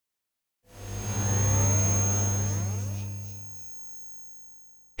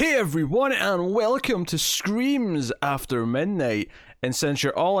everyone, and welcome to Screams After Midnight. And since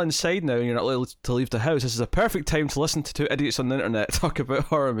you're all inside now and you're not able to leave the house, this is a perfect time to listen to two idiots on the internet talk about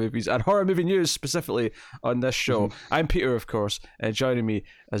horror movies and horror movie news specifically on this show. I'm Peter, of course, and joining me,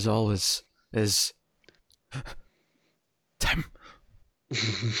 as always, is Tim.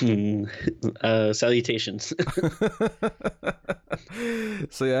 Salutations.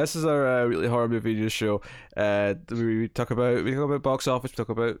 So yeah, this is our weekly horror movie news show. We talk about box office, we talk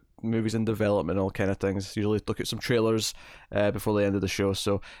about movies in development, all kind of things. Usually look at some trailers before the end of the show.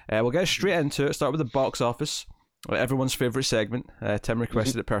 So we'll get straight into it. Start with the box office. Everyone's favourite segment. Tim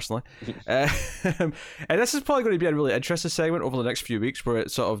requested it personally. And this is probably going to be a really interesting segment over the next few weeks where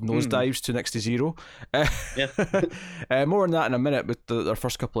it sort of nosedives to next to zero. More on that in a minute with our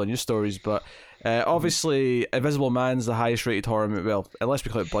first couple of news stories. But obviously, Invisible Man's the highest rated horror movie. Well, unless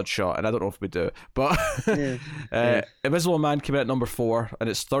we call it Bloodshot, and I don't know if we do. But Invisible Man came out at number 4 in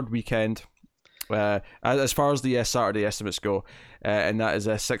its third weekend. As far as the Saturday estimates go, and that is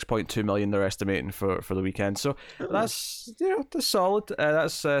 6.2 million they're estimating for the weekend. So that's that's solid.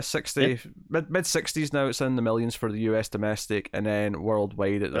 That's 60 mid 60s now. It's in the millions for the US domestic, and then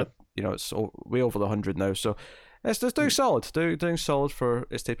worldwide it's way over the 100 now. So it's doing solid. Doing solid for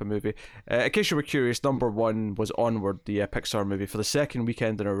its type of movie. In case you were curious, number 1 was Onward, the Pixar movie, for the second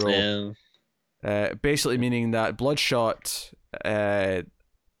weekend in a row. Basically meaning that Bloodshot.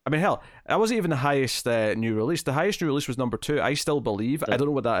 I mean, hell, that wasn't even the highest new release. The highest new release was number 2. I still believe. I don't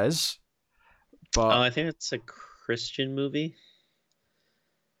know what that is, but I think it's a Christian movie.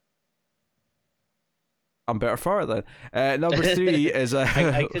 I'm better for it then. Number 3 is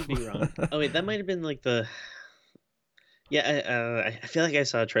I could be wrong. Oh wait, that might have been like the. Yeah, I feel like I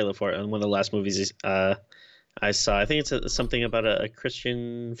saw a trailer for it on one of the last movies I saw. I think it's something about a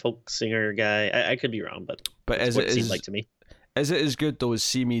Christian folk singer guy. I could be wrong, but as what it seemed like to me. Is it as good though as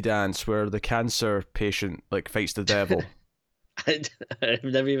See Me Dance, where the cancer patient fights the devil? I've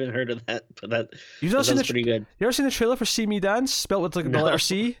never even heard of that, but You've not seen pretty good. You ever seen the trailer for See Me Dance, spelled with the letter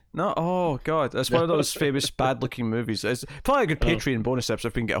C? No? Oh god, that's one of those famous bad-looking movies. It's probably a good Patreon bonus episode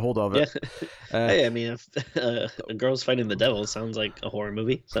if we can get a hold of it. Yeah. Hey, I mean, if a girl's fighting the devil sounds like a horror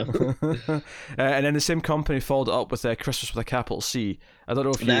movie. So. And then the same company followed it up with Christmas with a capital C. I don't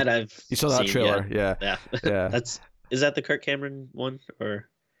know if you saw that trailer. Yeah. Is that the Kirk Cameron one, or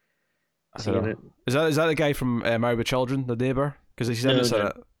is that the guy from Married with Children, the neighbor? Because he's in it.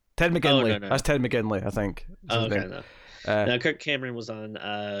 Ted McGinley. No. That's Ted McGinley, I think. Okay, no. Now Kirk Cameron was on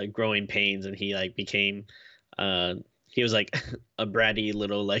Growing Pains, and he became he was like a bratty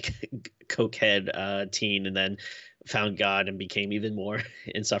little cokehead teen, and then found God and became even more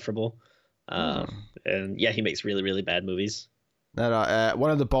insufferable. And yeah, he makes really, really bad movies.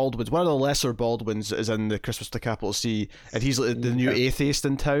 One of the Baldwins, one of the lesser Baldwins, is in the Christmas with a capital C, and he's the new atheist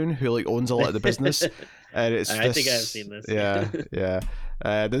in town who owns a lot of the business. And I think I've seen this. Yeah.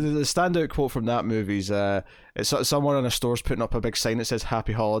 The standout quote from that movie is it's someone in a store's putting up a big sign that says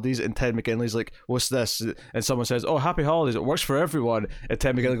Happy Holidays, and Ted McGinley's like, what's this? And someone says, oh, Happy Holidays, it works for everyone. And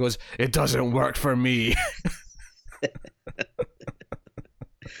Ted McGinley goes, it doesn't work for me.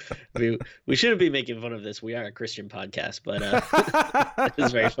 I mean, we shouldn't be making fun of this. We are a Christian podcast, but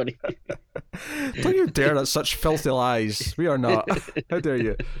it's very funny. Don't you dare! That's such filthy lies. We are not. How dare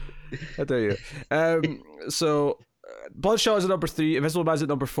you? How dare you? So Bloodshot is at number 3, Invisible Man's at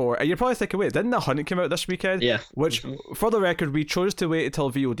number 4, and you're probably thinking, wait, didn't The Hunt come out this weekend? Yeah. Which, for the record, we chose to wait until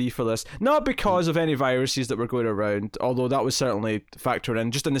VOD for this, not because of any viruses that were going around, although that was certainly factored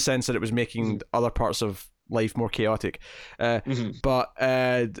in, just in the sense that it was making other parts of life more chaotic. But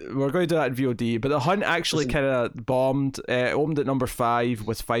we're going to do that in VOD. But The Hunt actually kind of bombed. Opened at number 5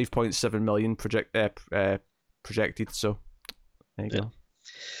 with 5.7 million projected. So there you go.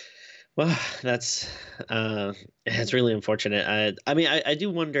 Well, that's really unfortunate. I mean, I do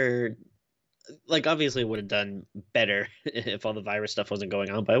wonder. Obviously, it would have done better if all the virus stuff wasn't going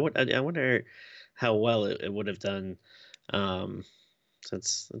on. But I wonder how well it would have done. So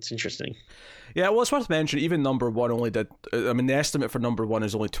that's interesting. Yeah, well, it's worth mentioning, even number 1 only did, I mean, the estimate for number 1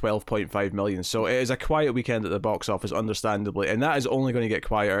 is only 12.5 million, so it is a quiet weekend at the box office, understandably, and that is only going to get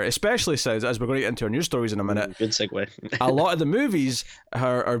quieter, especially since, as we're going to get into our news stories in a minute, good segue. A lot of the movies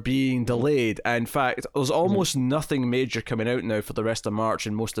are being delayed. In fact, there's almost nothing major coming out now for the rest of March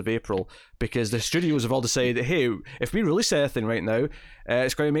and most of April, because the studios have all decided, hey, if we release anything right now,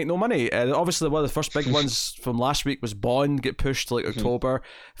 it's going to make no money. Obviously, one of the first big ones from last week was Bond, get pushed to October.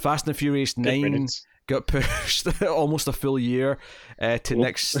 Fast and Furious 9 got pushed almost a full year to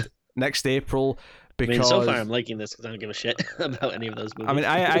next April. Because so far I'm liking this because I don't give a shit about any of those movies. I mean,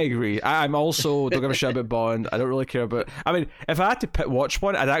 I agree. I'm also don't give a shit about Bond. I don't really care about. I mean, if I had to watch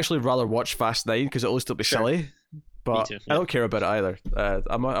one, I'd actually rather watch Fast 9 because at least it'll be silly. But Me too, I don't care about it either.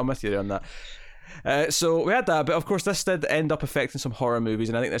 I'm with you on that. So we had that, but of course this did end up affecting some horror movies,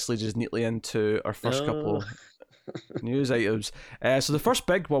 and I think this leads us neatly into our first couple news items. So the first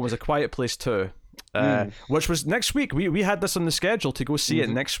big one was A Quiet Place 2. Which was next week. We had this on the schedule to go see it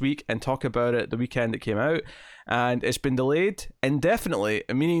next week and talk about it the weekend it came out, and it's been delayed indefinitely,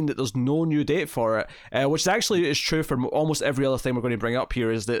 meaning that there's no new date for it, which actually is true for almost every other thing we're going to bring up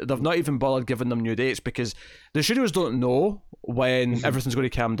here, is that they've not even bothered giving them new dates because the studios don't know when everything's going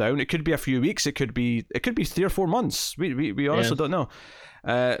to calm down. It could be a few weeks, it could be 3 or 4 months. We honestly don't know.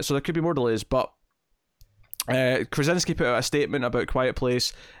 So there could be more delays, but Krasinski put out a statement about Quiet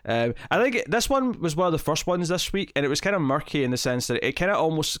Place. I think this one was one of the first ones this week, and it was kind of murky in the sense that it kind of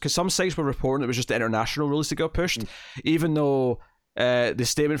almost, because some sites were reporting it was just the international release that got pushed, even though the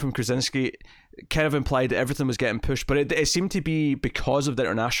statement from Krasinski kind of implied that everything was getting pushed, but it seemed to be because of the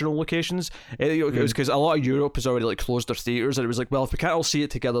international locations. It was because a lot of Europe has already closed their theaters, and it was like, well, if we can't all see it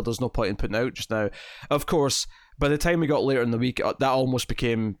together, there's no point in putting it out just now. Of course, by the time we got later in the week, that almost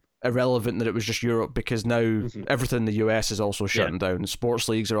became irrelevant that it was just Europe, because now everything in the US is also shutting down. Sports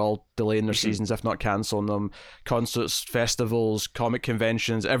leagues are all delaying their seasons, if not cancelling them. Concerts, festivals, comic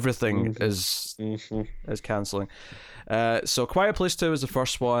conventions, everything is cancelling. So Quiet Place 2 was the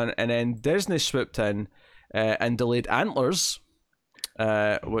first one, and then Disney swooped in and delayed Antlers,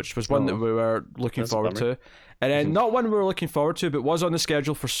 which was one that we were looking forward to. And then not one we were looking forward to, but was on the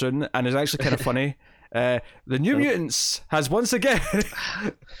schedule for soon, and is actually kind of funny. The New Mutants has once again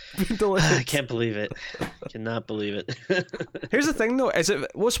been delayed. I can't believe it. Cannot believe it. Here's the thing, though: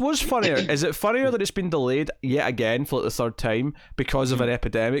 what's funnier? Is it funnier that it's been delayed yet again for the third time because of an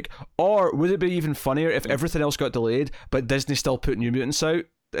epidemic, or would it be even funnier if everything else got delayed but Disney still put New Mutants out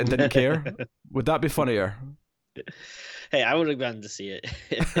and didn't care? Would that be funnier? Hey, I would have gone to see it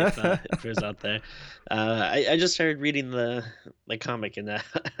if it was out there. I just started reading the comic, and I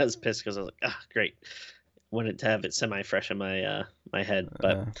was pissed because I was like, great. Wanted to have it semi-fresh in my head,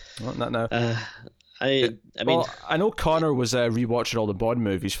 but not now. I mean, I know Connor was rewatching all the Bond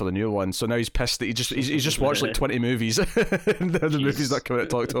movies for the new one, so now he's pissed that he's just watched 20 movies. And the movie's not coming out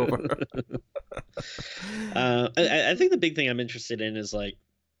till October. I think the big thing I'm interested in is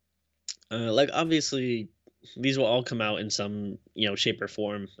obviously these will all come out in some shape or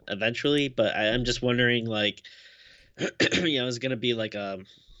form eventually, but I'm just wondering is going to be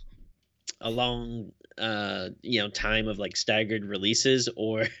a long time of staggered releases,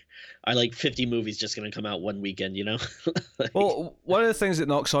 or are 50 movies just going to come out one weekend, Well, one of the things that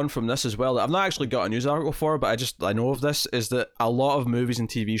knocks on from this as well, that I've not actually got a news article for, but I know of this, is that a lot of movies and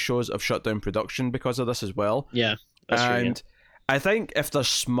TV shows have shut down production because of this as well. Yeah, that's true. And I think if they're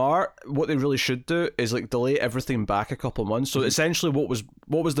smart, what they really should do is delay everything back a couple of months. So essentially what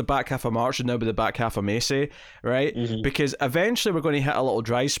was the back half of March should now be the back half of May, say, right? Because eventually we're going to hit a little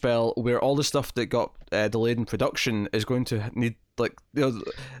dry spell where all the stuff that got delayed in production is going to need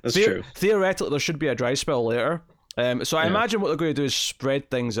that's true. Theoretically, there should be a dry spell later. So I imagine what they're going to do is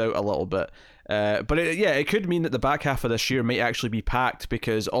spread things out a little bit. But it could mean that the back half of this year might actually be packed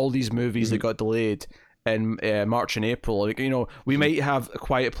because all these movies that got delayed in March and April, we might have A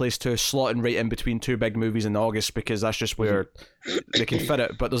Quiet Place 2 slotting right in between two big movies in August because that's just where they can fit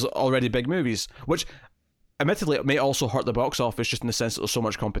it. But there's already big movies, which admittedly it may also hurt the box office just in the sense that there's so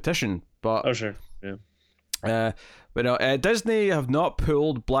much competition. But sure, yeah. But no, Disney have not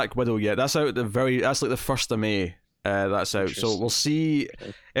pulled Black Widow yet. That's out that's the 1st of May. That's out. So we'll see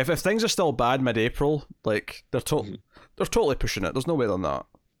if things are still bad mid-April. They're totally pushing it. There's no way they're not.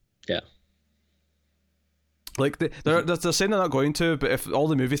 Yeah. They're saying they're not going to, but if all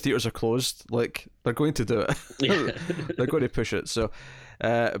the movie theaters are closed, they're going to do it. Yeah. They're going to push it. So,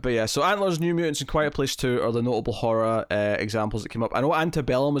 but yeah. So Antlers, New Mutants, and Quiet Place 2 are the notable horror examples that came up. I know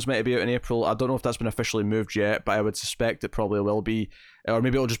Antebellum was meant to be out in April. I don't know if that's been officially moved yet, but I would suspect it probably will be, or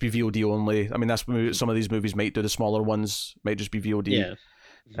maybe it'll just be VOD only. I mean, that's some of these movies might do. The smaller ones might just be VOD,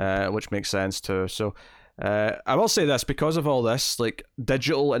 which makes sense too. So. I will say this, because of all this,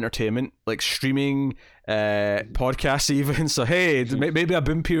 digital entertainment, streaming, podcasts even, so hey, maybe a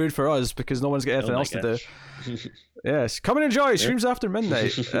boom period for us because no one's got anything else to do. Yes, come and enjoy streams after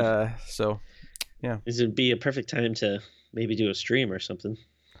midnight. So yeah, this would be a perfect time to maybe do a stream or something.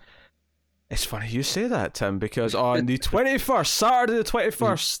 It's funny you say that, Tim, because on the 21st, Saturday the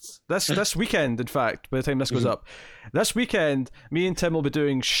 21st, this weekend, in fact, by the time this goes up, this weekend, me and Tim will be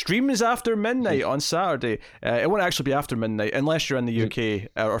doing streams after midnight on Saturday. It won't actually be after midnight, unless you're in the UK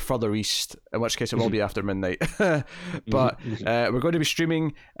or further east, in which case it will be after midnight. But we're going to be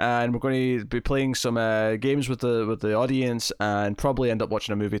streaming, and we're going to be playing some games with the audience, and probably end up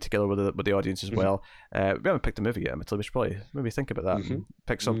watching a movie together with the audience as well. We haven't picked a movie yet, so we should probably maybe think about that.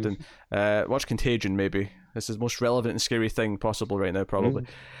 Pick something. Watch Contagion, maybe. This is the most relevant and scary thing possible right now, probably.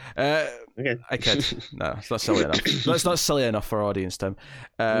 Okay. I kid. No, it's not silly enough. That's not silly enough for our audience, Tim.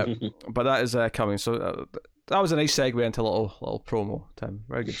 But that is coming. So that was a nice segue into a little promo, Tim.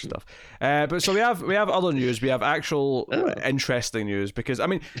 Very good stuff. But so we have other news. We have actual interesting news, because I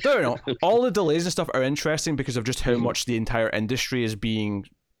mean, no, all the delays and stuff are interesting because of just how much the entire industry is being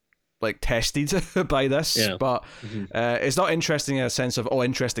like tested by this, but it's not interesting in a sense of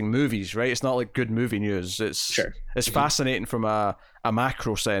interesting movies, right? It's not like good movie news. It's fascinating from a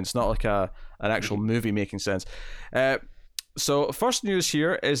macro sense, not like an actual movie making sense. So first news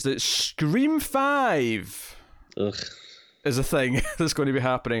here is that Scream 5 is a thing that's going to be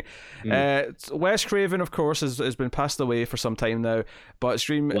happening. Wes Craven, of course, has been passed away for some time now, but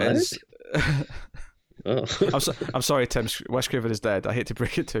Scream is. Oh. I'm sorry, Tim. Wes Craven is dead. I hate to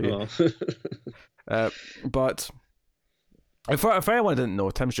break it to you. But if anyone didn't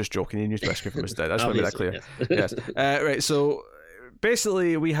know, Tim's just joking. He knew Wes Craven was dead. I just want to make that clear. Yes. Right. So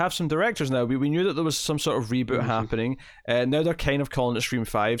basically, we have some directors now. We knew that there was some sort of reboot happening. Now they're kind of calling it Scream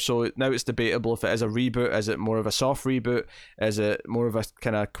 5. So now it's debatable if it is a reboot. Is it more of a soft reboot? Is it more of a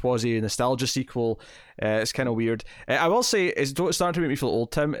kind of quasi-nostalgia sequel? It's kind of weird. I will say, it's starting to make me feel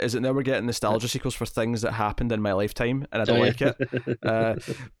old, Tim, is that now we're getting nostalgia sequels for things that happened in my lifetime, and I don't like it.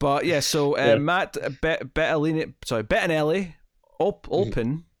 But yeah, so Matt Bettinelli,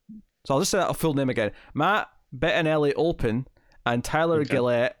 Olpin. So I'll just say that a full name again. Matt Bettinelli Olpin and Tyler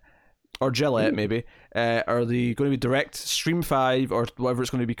Gillette, or Gillette maybe, are going to be direct Scream 5 or whatever it's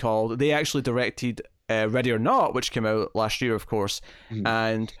going to be called. They actually directed Ready or Not, which came out last year, of course,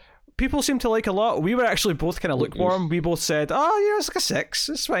 and people seem to like a lot. We were actually both kind of lukewarm. We both said, it's like a 6.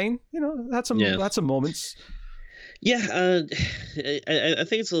 It's fine. Had some moments. Yeah, I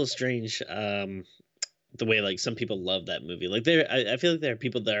think it's a little strange the way like some people love that movie. Like I feel like there are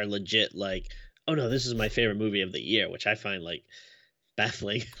people that are legit like, oh no, this is my favorite movie of the year, which I find like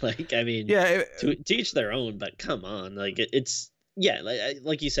baffling. Like, I mean, to each their own, but come on, like it's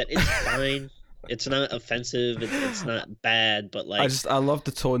like you said, it's fine. It's not offensive. It's not bad, but like I love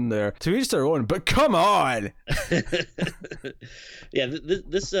the tone there. To each their own, but come on. Yeah,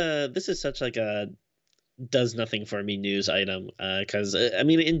 this is such like a does nothing for me news item, because I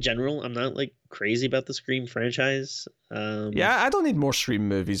mean, in general, I'm not like crazy about the Scream franchise. I don't need more Scream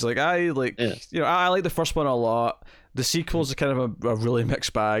movies. Like I like I like the first one a lot. The sequels are kind of a really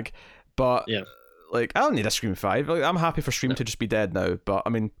mixed bag, but like I don't need a Scream 5. Like, I'm happy for Scream to just be dead now, but I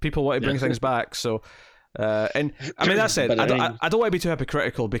mean, people want to bring things back, so and I mean, that said, I don't want to be too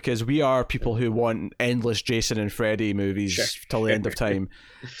hypocritical, because we are people who want endless Jason and Freddy movies till the end of time.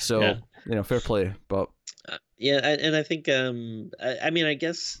 So fair play, but and I think I mean, I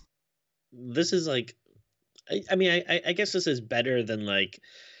guess this is like, I mean, I guess this is better than like,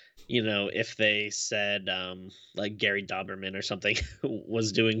 if they said like Gary Doberman or something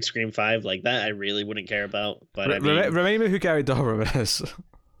was doing Scream 5, like that I really wouldn't care about. But I mean, remind me who Gary Doberman is.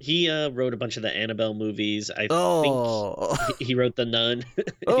 He wrote a bunch of the Annabelle movies. I think he wrote The Nun.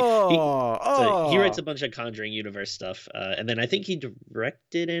 So he writes a bunch of Conjuring universe stuff, and then I think he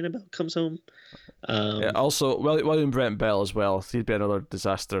directed Annabelle Comes Home. Also, William Brent Bell as well. He'd be another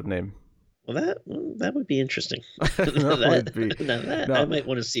disaster name. Well, that would be interesting. I might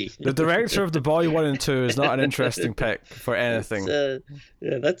want to see. The director of The Boy 1 and 2 is not an interesting pick for anything.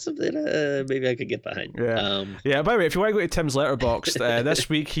 That's something maybe I could get behind. Yeah. By the way, if you want to go to Tim's Letterboxd, this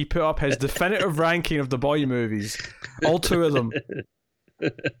week he put up his definitive ranking of the Boy movies, all 2 of them.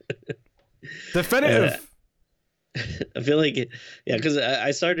 Definitive. I feel like because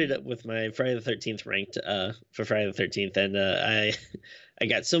I started with my Friday the 13th ranked for Friday the 13th, and I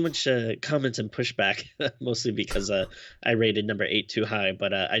got so much comments and pushback, mostly because I rated number 8 too high.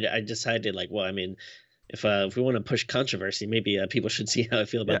 But I decided, like, well, I mean, if we want to push controversy, maybe people should see how I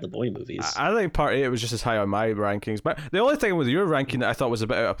feel about the Boy movies. I think part 8 was just as high on my rankings. But the only thing with your ranking that I thought was a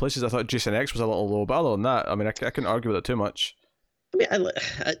bit out of place is I thought Jason X was a little low. But other than that, I mean, I couldn't argue with it too much. I mean,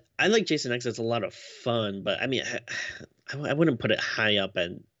 I like Jason X. It's a lot of fun, but I mean, I wouldn't put it high up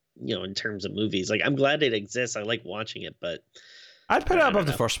in terms of movies. Like, I'm glad it exists. I like watching it, but I'd put it above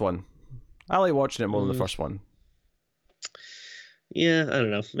the first one. I like watching it more than the first one. Yeah, I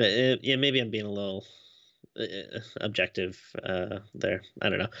don't know. Yeah, maybe I'm being a little objective there. I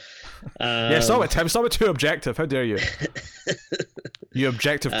don't know. Yeah, stop it, Tim. Stop it too objective. How dare you? You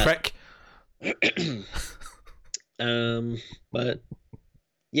objective prick. But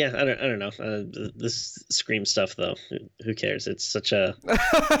yeah, I don't know. This Scream stuff though, who cares? It's such a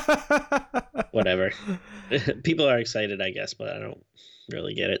whatever. People are excited, I guess, but I don't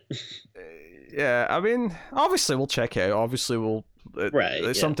really get it. Yeah, I mean, obviously we'll check it out. Obviously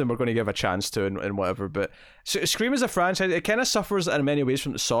it's something we're going to give a chance to and whatever. But Scream as a franchise, it kind of suffers in many ways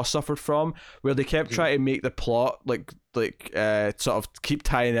from the Saw suffered from, where they kept trying to make the plot like sort of keep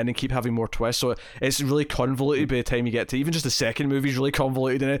tying in and keep having more twists. So it's really convoluted by the time you get to even just the second movie is really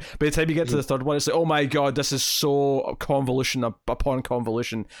convoluted. And by the time you get to the third one, it's like, oh my god, this is so convolution upon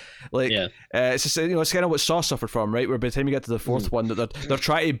convolution. Like it's just, it's kind of what Saw suffered from, right? Where by the time you get to the fourth one, they're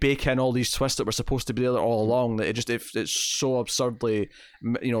trying to bake in all these twists that were supposed to be there all along. That it's so absurdly,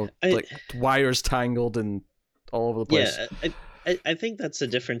 like wires tangled and all over the place. Yeah, I think that's the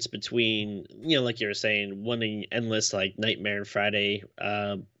difference between, like you were saying, wanting endless like Nightmare Friday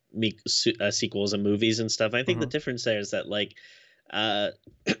sequels and movies and stuff. I think the difference there is that like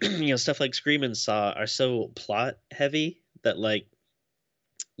stuff like Scream and Saw are so plot heavy that like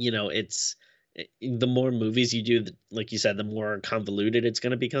it's the more movies you do, like you said, the more convoluted it's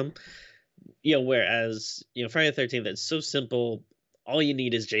going to become. Whereas Friday the 13th, it's so simple. All you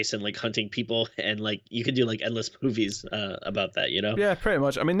need is Jason like hunting people, and like you could do like endless movies about that, Yeah, pretty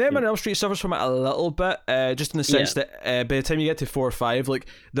much. I mean, Nightmare on Elm Street suffers from it a little bit, just in the sense that by the time you get to 4 or 5, like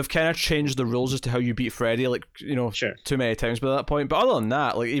they've kind of changed the rules as to how you beat Freddy, like too many times by that point. But other than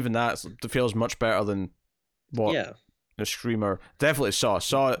that, like even that feels much better than what the Screamer. Definitely Saw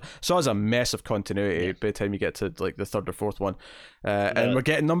is a mess of continuity by the time you get to like the third or fourth one, and we're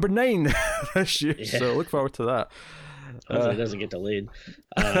getting number 9 this year, so look forward to that. Hopefully it doesn't get delayed.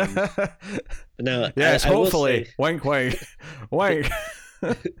 No, yes, hopefully. Wink, wink, wink.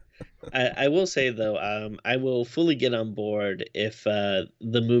 I will say though, I will fully get on board if the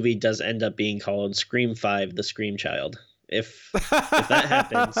movie does end up being called Scream 5: The Scream Child. If that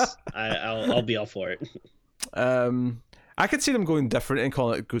happens, I'll be all for it. I could see them going different and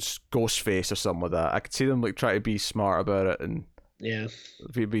calling it Ghostface or something like that. I could see them like try to be smart about it and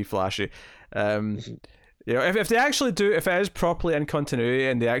be flashy. If they actually do, if it is properly in continuity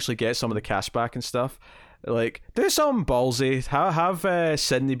and they actually get some of the cast back and stuff, like do something ballsy. Have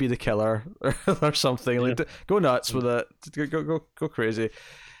Sydney be the killer or something. Like go nuts with it. Go crazy.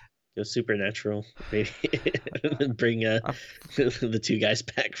 Go supernatural, maybe. Bring the 2 guys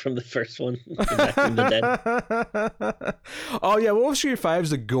back from the first one, back from the dead. Oh yeah, Wolf Street 5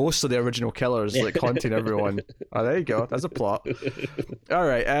 is the ghosts of the original killers, like haunting everyone. Oh, there you go. That's a plot. All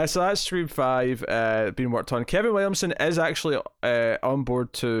right, so that's Scream 5 being worked on. Kevin Williamson is actually on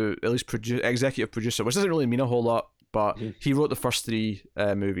board to at least executive producer, which doesn't really mean a whole lot, but he wrote the first 3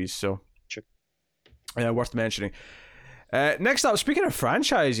 movies, so worth mentioning. Next up, speaking of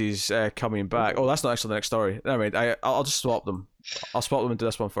franchises coming back, that's not actually the next story. Never mind, I'll just swap them. I'll swap them into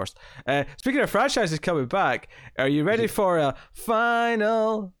this one first. Speaking of franchises coming back, are you ready for a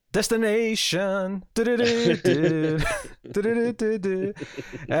Final Destination?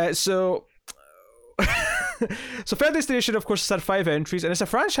 So Final Destination, of course, has had 5 entries, and it's a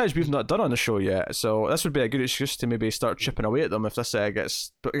franchise we've not done on the show yet. So this would be a good excuse to maybe start chipping away at them if this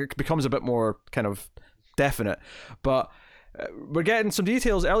it becomes a bit more kind of definite. But we're getting some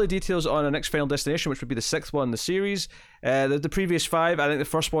early details on our next Final Destination, which would be the 6th one in the series. The previous 5, I think the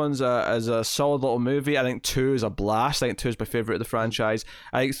first one's is a solid little movie. I think 2 is a blast. I think 2 is my favourite of the franchise.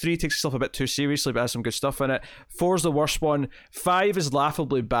 I think 3 takes itself a bit too seriously, but has some good stuff in it. 4 is the worst one. 5 is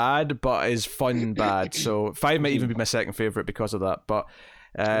laughably bad, but is fun bad. So 5 might even be my second favourite because of that. But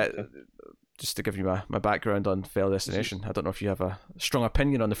just to give you my background on Final Destination, I don't know if you have a strong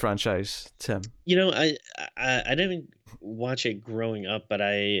opinion on the franchise, Tim. I didn't watch it growing up, but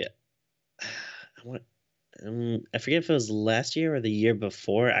I forget if it was last year or the year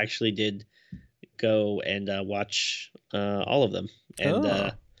before. I actually did go and watch all of them,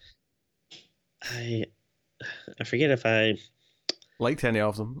 and I forget if I liked any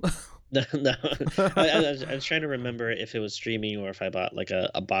of them. No. I was trying to remember if it was streaming or if I bought like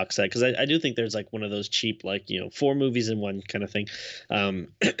a box set, because I do think there's like one of those cheap, like 4 movies in one kind of thing.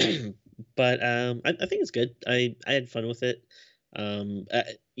 But I think it's good. I had fun with it.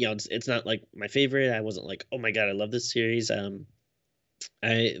 It's not like my favorite. I wasn't like, oh my god, I love this series.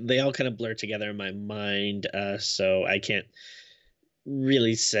 They all kind of blur together in my mind, so I can't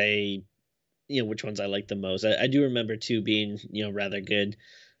really say which ones I like the most. I do remember 2 being rather good.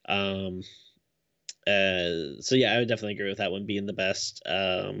 So yeah, I would definitely agree with that one being the best.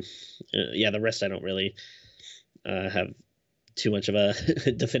 Yeah, the rest I don't really have too much of a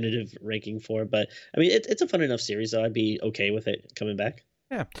definitive ranking for, but I mean it's a fun enough series, so I'd be okay with it coming back.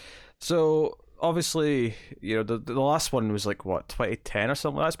 Yeah. So obviously, the last one was like what 2010 or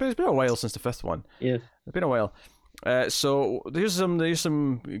something. It's been a while since the fifth one. Yeah, it's been a while. So there's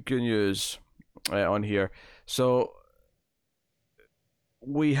some good news on here. So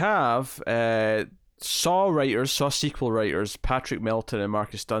we have Saw sequel writers Patrick Melton and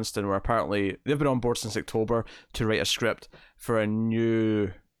Marcus Dunstan were apparently they've been on board since October to write a script for a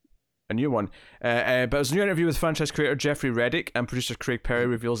new one. But it was a new interview with franchise creator Jeffrey Reddick, and producer Craig Perry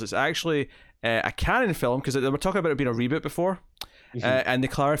reveals it's actually a canon film, because they were talking about it being a reboot before. And they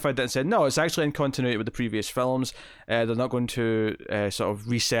clarified that and said, no, it's actually in continuity with the previous films. They're not going to sort of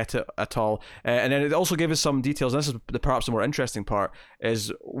reset it at all. And then it also gave us some details, and this is perhaps the more interesting part,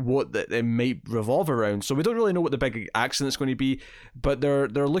 is what it might revolve around. So we don't really know what the big accent is going to be, but they're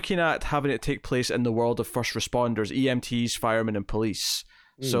looking at having it take place in the world of first responders, EMTs, firemen, and police.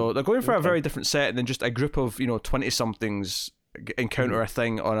 So they're going for a very different set than just a group of 20-somethings encounter a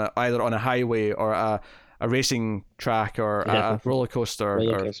thing either on a highway or a racing track or a roller coaster.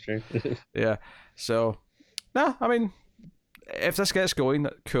 Yeah. So, no, I mean, if this gets going,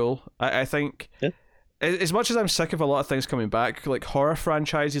 cool. I think, as much as I'm sick of a lot of things coming back, like horror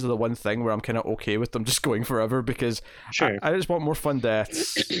franchises are the one thing where I'm kind of okay with them just going forever, because I just want more fun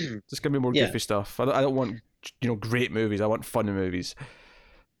deaths. Just give me more goofy stuff. I don't want, great movies. I want fun movies.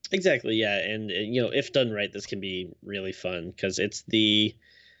 Exactly, yeah, and if done right, this can be really fun, because it's the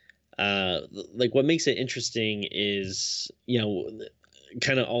like what makes it interesting is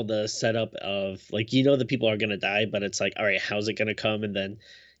kind of all the setup of like the people are gonna die, but it's like, all right, how's it gonna come? And then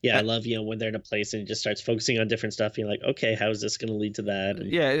I love when they're in a place and it just starts focusing on different stuff. You're like, okay, how is this gonna lead to that?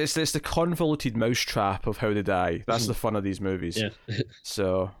 And it's the convoluted mousetrap of how they die. That's the fun of these movies. Yeah.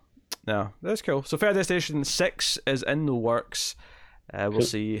 So no, that's cool. So Final Destination 6 is in the works. We'll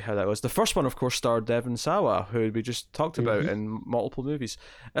see how that goes. The first one, of course, starred Devon Sawa, who we just talked about in multiple movies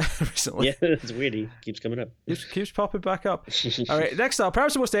recently. Yeah, it's weird. He keeps coming up. Keeps popping back up. All right, next up,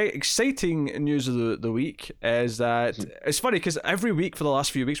 perhaps the most exciting news of the week is that it's funny because every week for the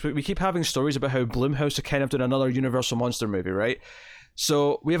last few weeks, we keep having stories about how Blumhouse are kind of doing another Universal Monster movie, right?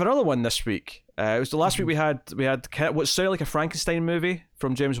 So we have another one this week. It was the last week we had what sounded like a Frankenstein movie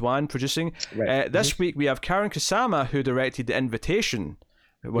from James Wan producing. Right. This week we have Karen Kusama, who directed The Invitation,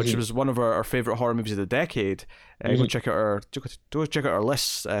 which was one of our favorite horror movies of the decade. Go check out our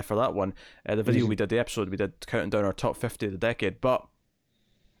lists for that one. The video we did, the episode we did, counting down our top 50 of the decade. But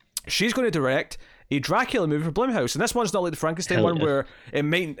she's going to direct a Dracula movie for Blumhouse, and this one's not like the Frankenstein one where it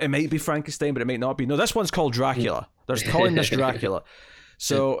might be Frankenstein, but it might not be. No, this one's called Dracula. They're calling this Dracula.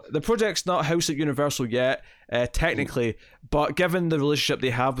 So the project's not housed at Universal yet, technically, but given the relationship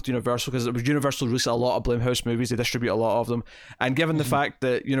they have with Universal, because Universal releases a lot of Blumhouse movies, they distribute a lot of them, and given the fact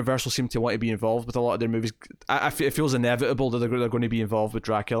that Universal seem to want to be involved with a lot of their movies, it feels inevitable that they're going to be involved with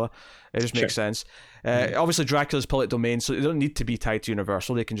Dracula. It just makes sense. Obviously, Dracula's public domain, so they don't need to be tied to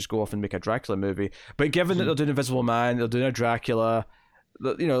Universal. They can just go off and make a Dracula movie. But given that they're doing Invisible Man, they're doing a Dracula,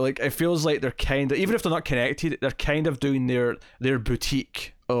 like it feels like they're kind of, even if they're not connected, they're kind of doing their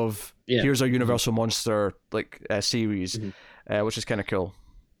boutique of here's our Universal Monster series, which is kind of cool.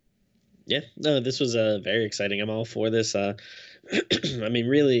 Yeah, no, this was very exciting. I'm all for this. I mean,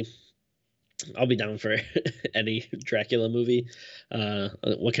 really, I'll be down for any Dracula movie.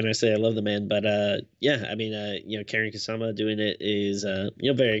 What can I say? I love the man, but yeah, I mean, Karen Kusama doing it is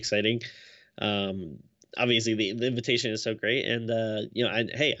very exciting. Obviously the invitation is so great, and I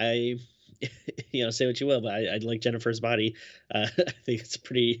say what you will, but I like Jennifer's Body. I think it's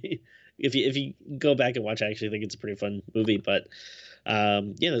pretty, if you go back and watch, I actually think it's a pretty fun movie, but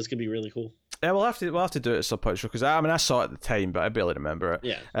this could be really cool. Yeah, we'll have to do it at some point, because I saw it at the time, but I barely remember it.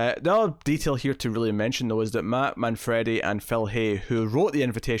 Yeah. The other detail here to really mention, though, is that Matt Manfredi and Phil Hay, who wrote The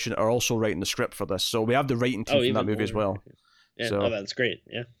Invitation, are also writing the script for this, so we have the writing team from that movie as well. Yeah, so, that's great,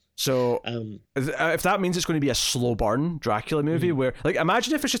 yeah. So if that means it's going to be a slow burn Dracula movie, where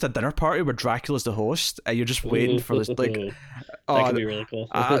imagine if it's just a dinner party where Dracula's the host and you're just waiting for this that could be really cool.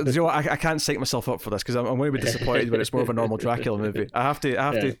 I can't psych myself up for this, because I'm going to be disappointed when it's more of a normal Dracula movie. I have to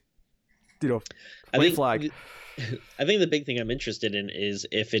flag. I think the big thing I'm interested in is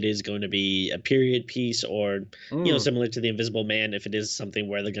if it is going to be a period piece, or similar to The Invisible Man, if it is something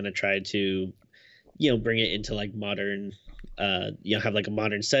where they're going to try to bring it into modern, have a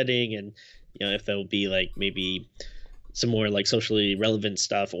modern setting, and if there'll be maybe some more socially relevant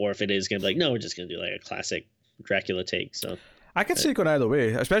stuff, or if it is gonna be no, we're just gonna do a classic Dracula take. So I could see it going either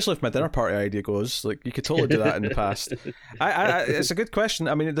way, especially if my dinner party idea goes. Like, you could totally do that in the past. It's a good question.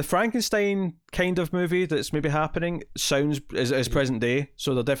 I mean, the Frankenstein kind of movie that's maybe happening sounds is present day,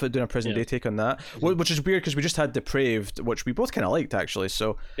 so they're definitely doing a present day take on that, which is weird because we just had Depraved, which we both kind of liked actually.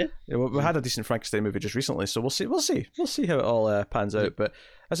 So we had a decent Frankenstein movie just recently, so we'll see how it all pans out. But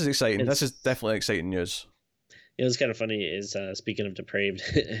this is exciting. This is definitely exciting news. It was kind of funny. Is speaking of Depraved,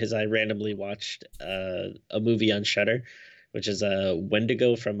 is I randomly watched a movie on Shudder, which is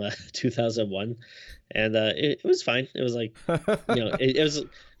Wendigo from 2001, and it was fine. It was like, it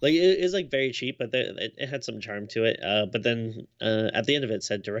was like very cheap, but it had some charm to it. But then at the end of it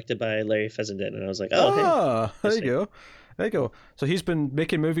said directed by Larry Fessenden, and I was like, hey, there you go. So he's been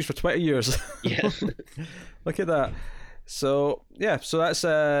making movies for 20 years. Yeah. Look at that. So that's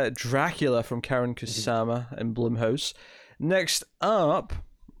Dracula from Karen Kusama and Blumhouse. Next up,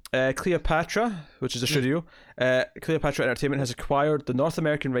 Cleopatra, which is a studio. Cleopatra Entertainment has acquired the North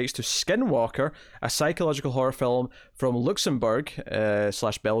American rights to Skinwalker, a psychological horror film from Luxembourg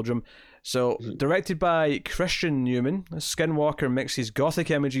 / Belgium. So, directed by Christian Newman, Skinwalker mixes gothic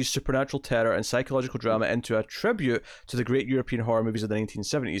images, supernatural terror, and psychological drama into a tribute to the great European horror movies of the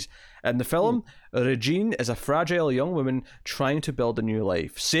 1970s. In the film, Regine is a fragile young woman trying to build a new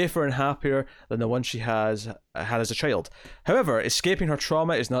life, safer and happier than the one she had as a child. However, escaping her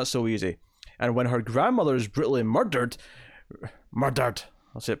trauma is not so easy. And when her grandmother is brutally murdered,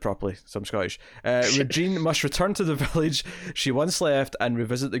 I'll say it properly, so I'm Scottish. Regine must return to the village she once left and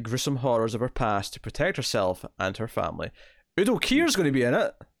revisit the gruesome horrors of her past to protect herself and her family. Udo Kier's going to be in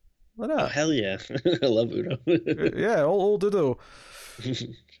it. Look at that. Oh, hell yeah. I love Udo. Yeah, old Udo.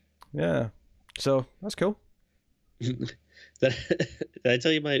 Yeah. So, that's cool. Did I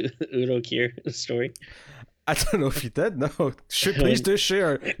tell you my Udo Kier story? I don't know if you did, no. Please do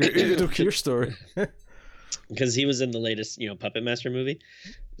share your Udo Kier story. Because he was in the latest, Puppet Master movie.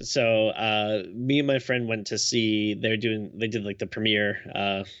 So me and my friend went to see. They did like the premiere.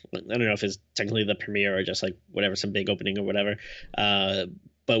 I don't know if it's technically the premiere or just like whatever, some big opening or whatever.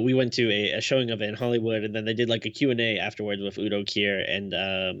 But we went to a showing of it in Hollywood, and then they did like a Q&A afterwards with Udo Kier and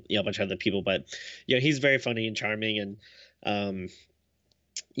a bunch of other people. But he's very funny and charming. And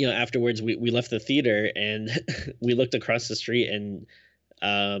afterwards we left the theater and we looked across the street and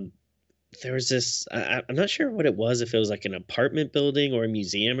there was this, I'm not sure what it was, if it was like an apartment building or a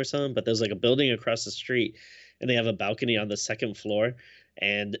museum or something, but there's like a building across the street and they have a balcony on the second floor.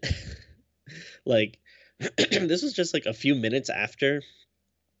 And like, this was just like a few minutes after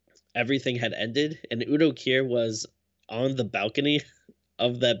everything had ended, and Udo Kier was on the balcony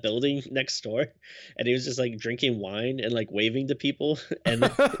of that building next door, and he was just like drinking wine and like waving to people. And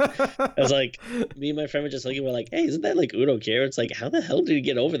I was like, me and my friend were just looking, we're like, hey, isn't that like Udo Kier? It's like, how the hell did he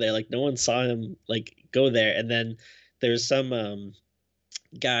get over there? Like, no one saw him like go there. And then there's some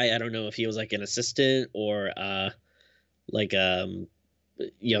guy, I don't know if he was like an assistant or a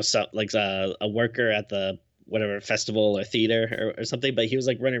worker at the whatever festival or theater or something, but he was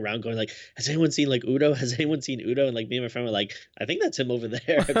like running around going like, has anyone seen like Udo? Has anyone seen Udo? And like me and my friend were like, I think that's him over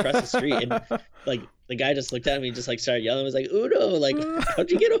there across the street. And like the guy just looked at me and just like started yelling. I was like, Udo, like,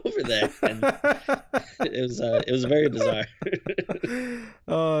 how'd you get over there? And it was very bizarre.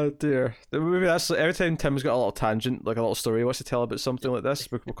 Oh dear. Maybe that's every time Tim's got a little tangent, like a little story he wants to tell about something like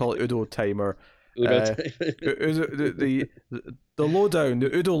this, we'll call it Udo time, or the lowdown,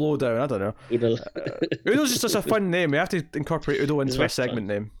 the Udo lowdown. I don't know. Udo's just such a fun name. We have to incorporate Udo into a segment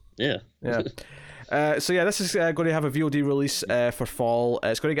name. Yeah. So this is going to have a VOD release for fall.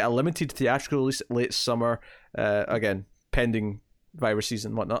 It's going to get a limited theatrical release late summer. Again, pending viruses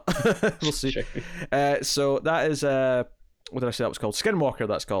and whatnot. We'll see. Sure. So that is what did I say that was called? Skinwalker.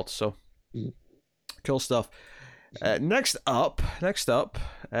 That's called. So cool stuff. Next up,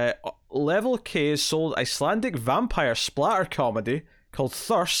 Level K has sold Icelandic vampire splatter comedy called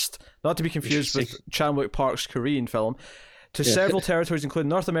Thirst, not to be confused with Chan-wook Park's Korean film, to several territories, including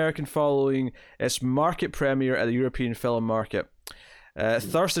North America, following its market premiere at the European film market.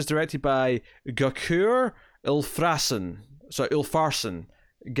 Thirst is directed by Gakur Ulfarsson,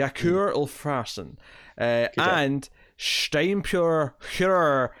 and Steinpur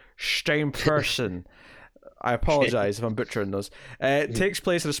Steinperson. I apologize if I'm butchering those. It takes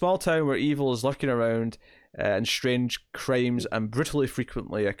place in a small town where evil is lurking around and strange crimes and brutally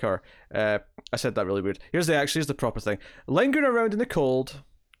frequently occur. I said that really weird. Here's the proper thing. Lingering around in the cold,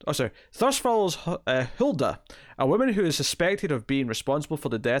 Thus follows Hulda, a woman who is suspected of being responsible for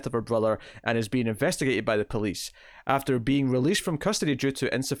the death of her brother and is being investigated by the police. After being released from custody due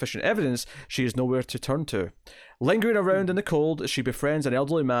to insufficient evidence, she has nowhere to turn to. Lingering around in the cold, she befriends an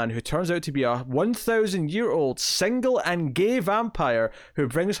elderly man who turns out to be a 1,000-year-old single and gay vampire who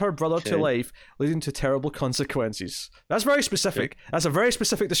brings her brother to life, leading to terrible consequences. That's very specific. That's a very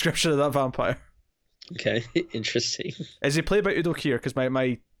specific description of that vampire. Okay, interesting. Is he played by Udo Kier? Because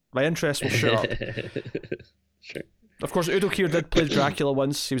my interest will shut up. Sure. Of course, Udo Kier did play Dracula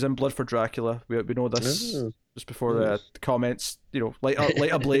once. He was in Blood for Dracula. We know this just before the comments,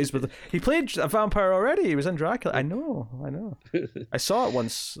 light ablaze. But he played a vampire already. He was in Dracula. I know. I saw it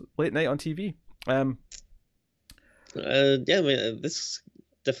once late night on TV. This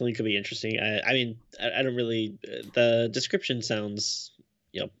definitely could be interesting. I don't really. The description sounds,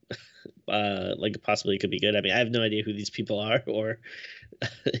 like possibly could be good. I mean, I have no idea who these people are or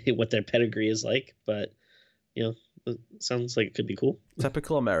what their pedigree is like, but it sounds like it could be cool.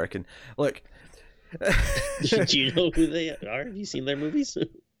 Typical American. Look, do you know who they are? Have you seen their movies?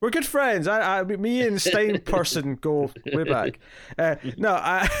 We're good friends. Me and Stein person go way back. I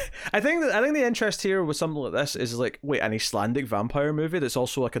think the interest here with something like this is like, wait, an Icelandic vampire movie that's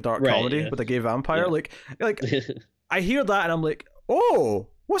also like a dark comedy with a gay vampire. Yeah. Like I hear that and I'm like, oh,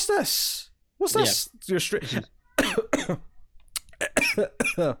 what's this? What's this? Yeah. You're straight.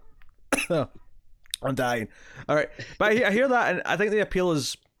 I'm dying. All right, but I hear that and I think the appeal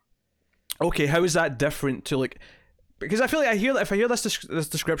is, okay, how is that different to like? Because I feel like if I hear this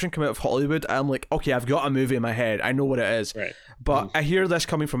description come out of Hollywood, I'm like, okay, I've got a movie in my head. I know what it is. Right. But I hear this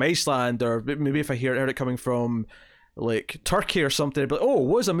coming from Iceland, or maybe if I heard it coming from like Turkey or something, but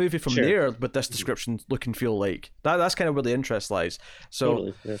what is a movie from there with this description look and feel like? That's kind of where the interest lies. So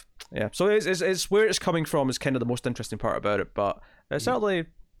totally, yeah. So it's where it's coming from is kind of the most interesting part about it. But it's certainly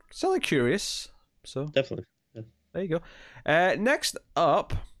curious. So definitely. Yeah. There you go. Next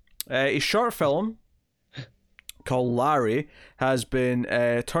up, a short film called Larry has been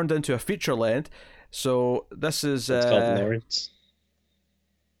turned into a feature length. So this is it's called Lawrence.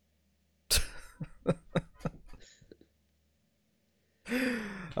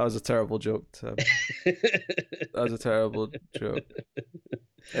 That was a terrible joke, Tim. That was a terrible joke.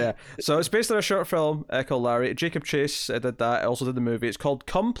 Yeah, so it's based on a short film called Larry. Jacob Chase did that. Also did the movie. It's called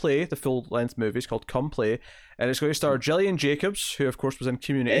Come Play. The full length movie is called Come Play, and it's going to star Gillian Jacobs, who of course was in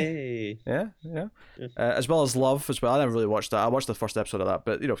Community. Hey. Yeah. As well as Love as well. I never really watched that. I watched the first episode of that,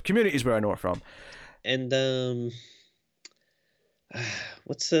 but Community is where I know it from. And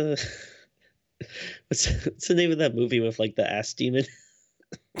what's the name of that movie with like the ass demon?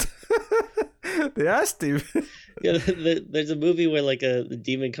 The ass demon. Yeah, there's a movie where like the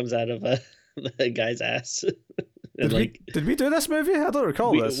demon comes out of a guy's ass. Did we do this movie? I don't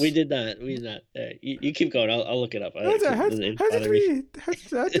recall this. We did not. You keep going. I'll look it up. How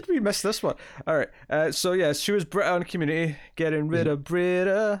did we miss this one? All right. So yeah, she was Britta on Community, getting rid of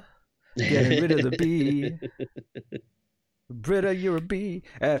Britta, getting rid of the bee. Britta, you're a bee.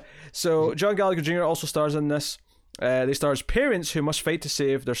 So John Gallagher Jr. also stars in this. They star as parents who must fight to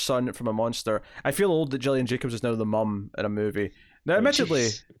save their son from a monster. I feel old that Gillian Jacobs is now the mum in a movie. Now, admittedly,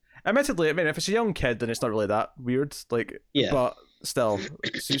 I mean, if it's a young kid, then it's not really that weird. Like, yeah. But still,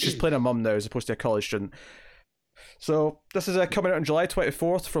 she's playing a mum now as opposed to a college student. So this is coming out on July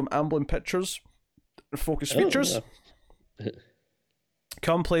 24th from Amblin Pictures, Focus Features.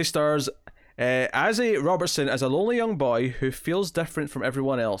 Come Play stars Azzy Robertson as a lonely young boy who feels different from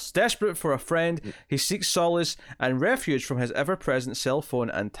everyone else. Desperate for a friend, he seeks solace and refuge from his ever-present cell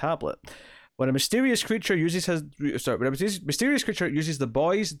phone and tablet. When a mysterious creature uses the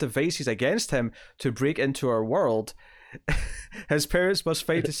boy's devices against him to break into our world, his parents must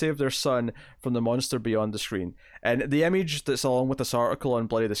fight to save their son from the monster beyond the screen. And the image that's along with this article on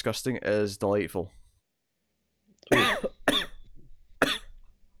Bloody Disgusting is delightful.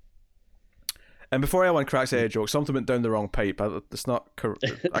 And before anyone cracks any joke, something went down the wrong pipe. It's not.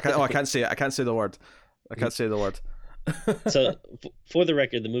 I can't say it. I can't say the word. I can't say the word. So, for the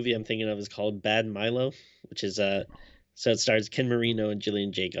record, the movie I'm thinking of is called Bad Milo, which is so it stars Ken Marino and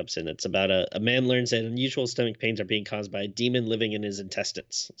Gillian Jacobs, and it's about a man learns that unusual stomach pains are being caused by a demon living in his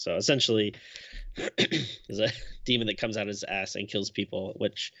intestines. So essentially, there's a demon that comes out of his ass and kills people,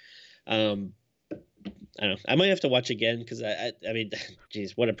 which I don't know. I might have to watch again because I mean,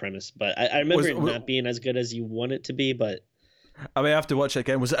 geez, what a premise. But I remember it not being as good as you want it to be. But I may have to watch it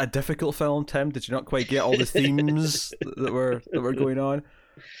again. Was it a difficult film, Tim? Did you not quite get all the themes that were going on?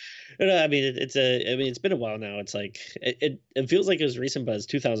 No, I mean it's been a while now. It's like it feels like it was recent, but it's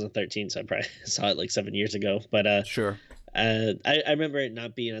 2013, so I probably saw it like 7 years ago. But sure. I remember it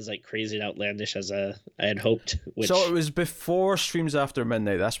not being as like crazy and outlandish as I had hoped. Which... So it was before Streams After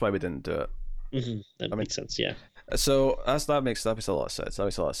Midnight. That's why we didn't do it. That makes sense. Yeah. So that makes a lot of sense. That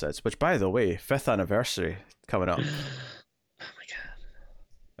makes a lot of sense. Which, by the way, 5th anniversary coming up. Oh my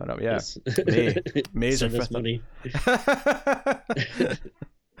god. Coming up, yeah. May's our 5th money.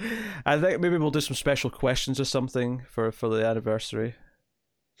 I think maybe we'll do some special questions or something for the anniversary.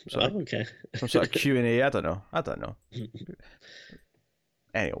 Okay. Some sort of Q&A. I don't know.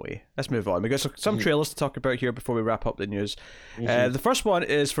 Anyway, let's move on. We got some trailers to talk about here before we wrap up the news. The first one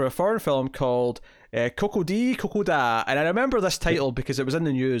is for a foreign film called Cocody Coco Da, and I remember this title because it was in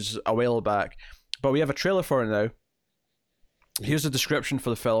the news a while back, but we have a trailer for it now. Here's the description for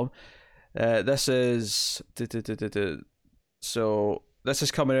the film. This is... So, this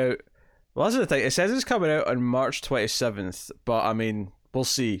is coming out... Well, that's the thing. It says it's coming out on March 27th, but I mean... We'll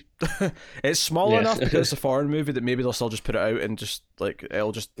see. It's small enough because it's a foreign movie that maybe they'll still just put it out and just like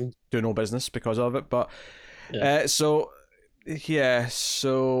it'll just do no business because of it. But so here's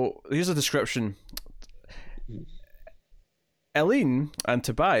a description. Eileen and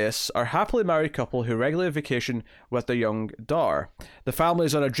Tobias are a happily married couple who regularly vacation with their young daughter. The family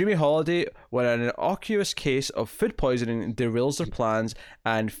is on a dreamy holiday when an innocuous case of food poisoning derails their plans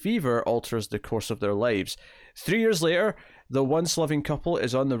and fever alters the course of their lives. 3 years later, the once-loving couple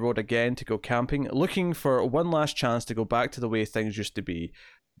is on the road again to go camping, looking for one last chance to go back to the way things used to be.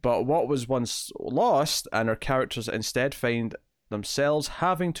 But what was once lost, and our characters instead find themselves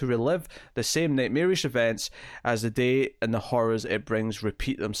having to relive the same nightmarish events as the day and the horrors it brings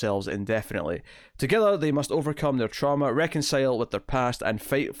repeat themselves indefinitely. Together, they must overcome their trauma, reconcile with their past, and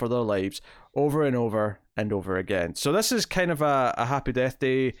fight for their lives over and over and over again. So this is kind of a Happy Death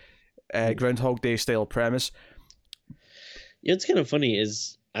Day, Groundhog Day style premise. Yeah, it's kind of funny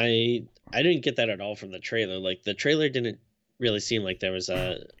is I didn't get that at all from the trailer. Like the trailer didn't really seem like there was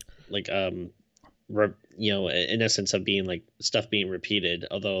a in essence of being like stuff being repeated.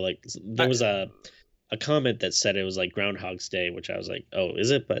 Although like there was a comment that said it was like Groundhog's Day, which I was like, oh, is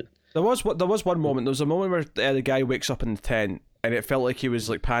it? But there was one moment. There was a moment where the guy wakes up in the tent. And it felt like he was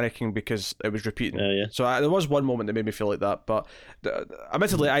like panicking because it was repeating. Oh, yeah. So there was one moment that made me feel like that. But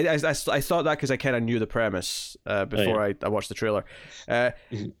admittedly, I thought that because I kind of knew the premise before I watched the trailer.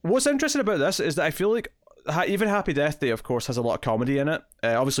 What's interesting about this is that I feel like even Happy Death Day, of course, has a lot of comedy in it.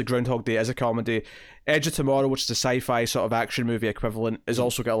 Obviously, Groundhog Day is a comedy. Edge of Tomorrow, which is a sci-fi sort of action movie equivalent, has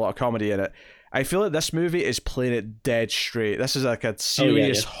also got a lot of comedy in it. I feel like this movie is playing it dead straight. This is like a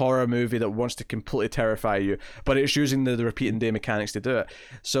serious horror movie that wants to completely terrify you, but it's using the repeating day mechanics to do it.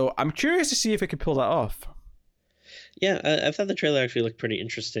 So I'm curious to see if it can pull that off. Yeah, I thought the trailer actually looked pretty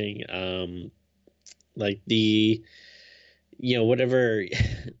interesting. Like the, whatever,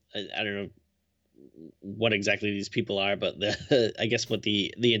 I don't know what exactly these people are, but I guess what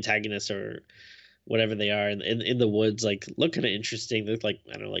the antagonists or whatever they are in the woods, like look kind of interesting. They look like,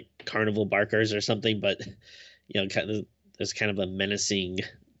 I don't know, like carnival barkers or something, but there's kind of a menacing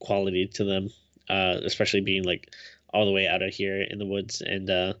quality to them, especially being like all the way out of here in the woods. And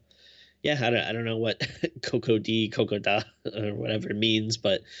I don't know what Coco Da or whatever it means,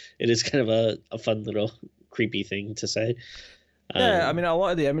 but it is kind of a fun little creepy thing to say. Yeah, I mean, a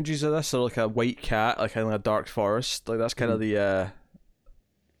lot of the images of this are like a white cat, like kind of a dark forest. Like that's kind of the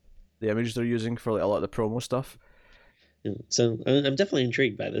images they're using for like a lot of the promo stuff. Yeah, so I'm definitely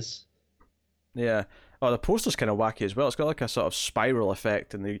intrigued by this. Yeah. Oh, the poster's kind of wacky as well. It's got like a sort of spiral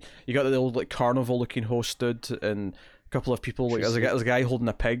effect, and you got the old like carnival-looking host dude and a couple of people. Like there's a guy holding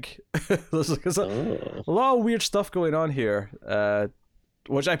a pig. there's a lot of weird stuff going on here.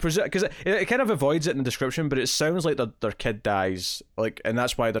 Which I presume, because it kind of avoids it in the description, but it sounds like their kid dies, like, and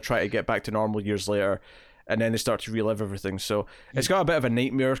that's why they're trying to get back to normal years later, and then they start to relive everything. So it's got a bit of a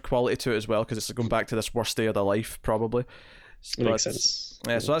nightmare quality to it as well, because it's going back to this worst day of their life, probably. That makes sense.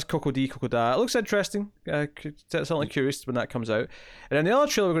 Yeah, so that's Coco Da. It looks interesting. Certainly curious when that comes out. And then the other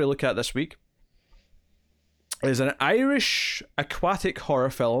trailer we're going to look at this week is an Irish aquatic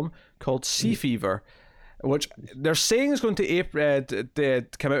horror film called Sea Fever, which they're saying is going to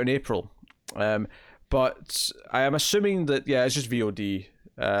come out in April. But I am assuming that, it's just VOD.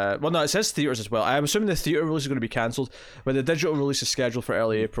 Well, no, it says theaters as well. I am assuming the theater release is going to be cancelled, but the digital release is scheduled for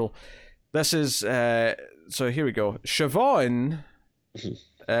early April. This is, so here we go. Siobhan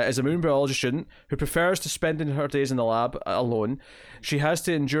is a marine biology student who prefers to spend her days in the lab alone. She has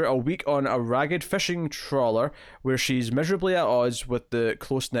to endure a week on a ragged fishing trawler where she's miserably at odds with the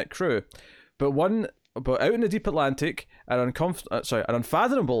close-knit crew. But out in the deep Atlantic, an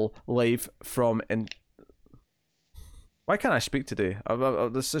unfathomable life from Why can't I speak today?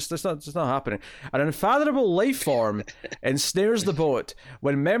 It's not happening. An unfathomable life form ensnares the boat.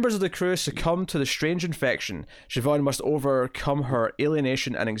 When members of the crew succumb to the strange infection, Siobhan must overcome her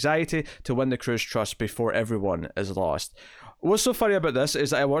alienation and anxiety to win the crew's trust before everyone is lost. What's so funny about this is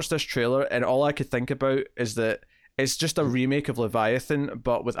that I watched this trailer and all I could think about is that it's just a remake of Leviathan,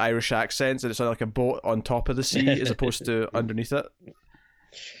 but with Irish accents, and it's like a boat on top of the sea as opposed to underneath it.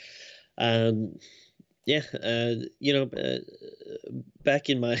 Yeah, back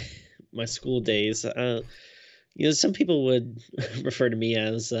in my school days, some people would refer to me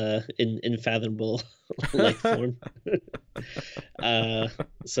as unfathomable life form.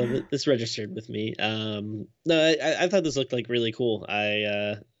 So this registered with me. No, I thought this looked like really cool.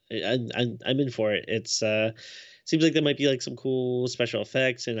 I'm in for it. It's seems like there might be like some cool special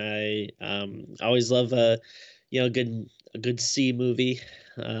effects, and I always love a good sea movie.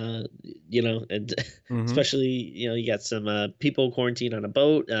 And especially you got some people quarantined on a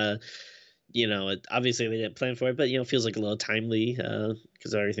boat. Obviously they didn't plan for it, but it feels like a little timely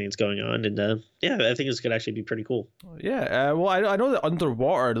because of everything that's going on, and I think this could actually be pretty cool. Yeah, well, I know that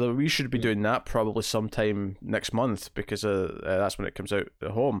Underwater, that we should be doing that probably sometime next month because that's when it comes out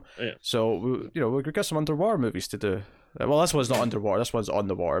at home. Yeah. So we've got some underwater movies to do. Well, this one's not underwater. This one's on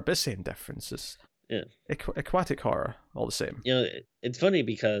the water, but same differences. Yeah, aquatic horror, all the same. It's funny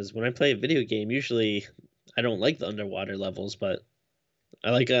because when I play a video game, usually I don't like the underwater levels, but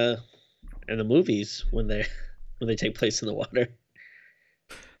I like in the movies when they take place in the water.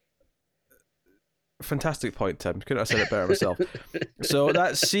 Fantastic point, Tim. Couldn't have said it better myself. So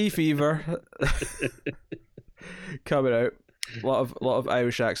that's Sea Fever coming out. A lot of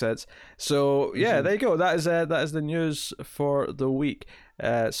Irish accents. So yeah, there you go. That is the news for the week.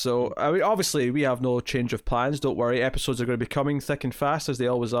 So I mean, obviously we have no change of plans. Don't worry, episodes are going to be coming thick and fast as they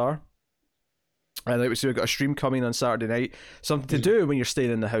always are. And like we see, we've got a stream coming on Saturday night. Something to do when you're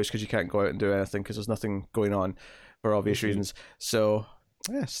staying in the house because you can't go out and do anything because there's nothing going on for obvious reasons. So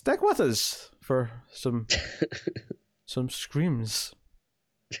yeah, stick with us for some screams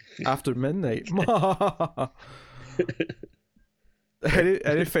after midnight.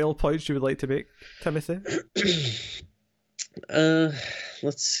 Any final points you would like to make, Timothy?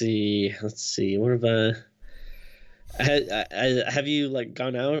 Let's see. What have you like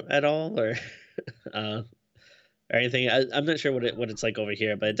gone out at all or anything? I'm not sure what it's like over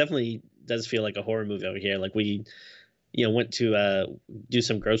here, but it definitely does feel like a horror movie over here. Like we went to do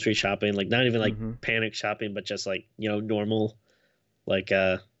some grocery shopping, like not even like panic shopping, but just like normal, like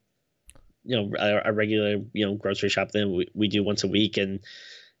a regular grocery shop that we do once a week, and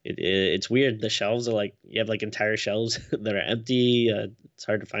it's weird. The shelves are like, you have like entire shelves that are empty. It's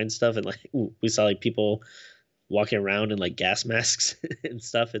hard to find stuff, and like we saw like people walking around in like gas masks and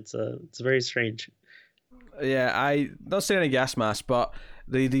stuff. It's very strange. Yeah, I not saying any gas masks, but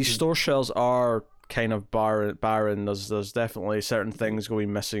these store shelves are kind of barren. There's definitely certain things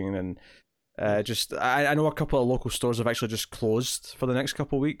going missing, and just I know a couple of local stores have actually just closed for the next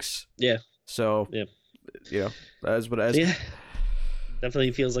couple of weeks. Yeah. So that is what it is. Yeah.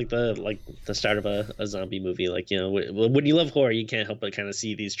 Definitely feels like the start of a zombie movie. Like when you love horror, you can't help but kind of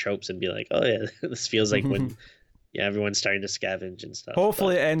see these tropes and be like, oh yeah, this feels like when everyone's starting to scavenge and stuff.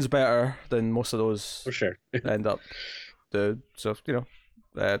 Hopefully, it ends better than most of those for sure end up. So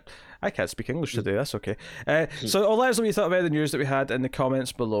I can't speak English today, that's okay. So let us know what you thought about the news that we had in the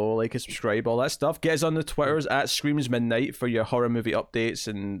comments below. Like and subscribe, all that stuff. Get us on the Twitters at Screams Midnight for your horror movie updates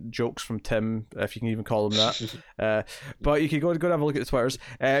and jokes from Tim, if you can even call him that. But you can go and have a look at the Twitters.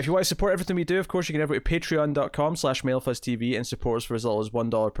 If you want to support everything we do, of course, you can head over to patreon.com/MailFuzzTV and support us for as little as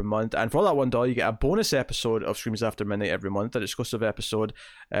 $1 per month. And for that $1, you get a bonus episode of Screams After Midnight every month, an exclusive episode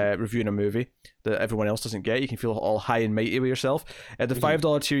reviewing a movie that everyone else doesn't get. You can feel all high and mighty with yourself. At the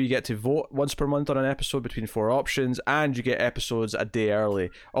 $5 tier, you get to vote once per month on an episode between 4 options, and you get episodes a day early.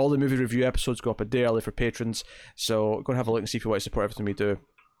 All the movie review episodes go up a day early for patrons, so go and have a look and see if you want to support everything we do.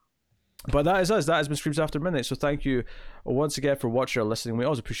 But that is us. That has been Screams After Midnight, so thank you once again for watching or listening. We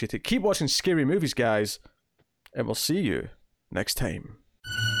always appreciate it. Keep watching scary movies, guys, and we'll see you next time.